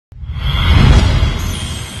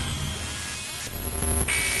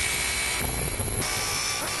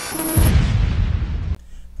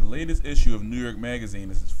latest issue of New York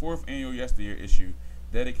Magazine is its fourth annual Yesteryear issue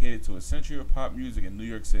dedicated to a century of pop music in New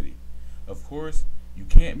York City. Of course, you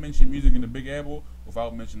can't mention music in the Big Apple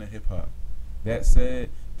without mentioning hip hop. That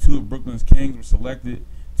said, two of Brooklyn's kings were selected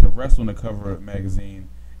to rest on the cover of the magazine,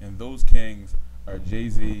 and those kings are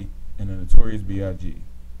Jay-Z and the Notorious B.I.G.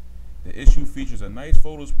 The issue features a nice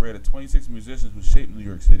photo spread of 26 musicians who shaped New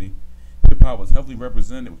York City. Hip hop was heavily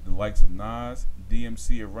represented with the likes of Nas,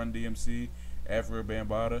 DMC of Run DMC, Afrika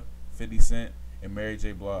Bambaataa, 50 Cent, and Mary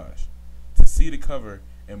J. Blige. To see the cover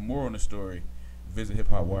and more on the story, visit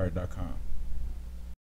hiphopwire.com.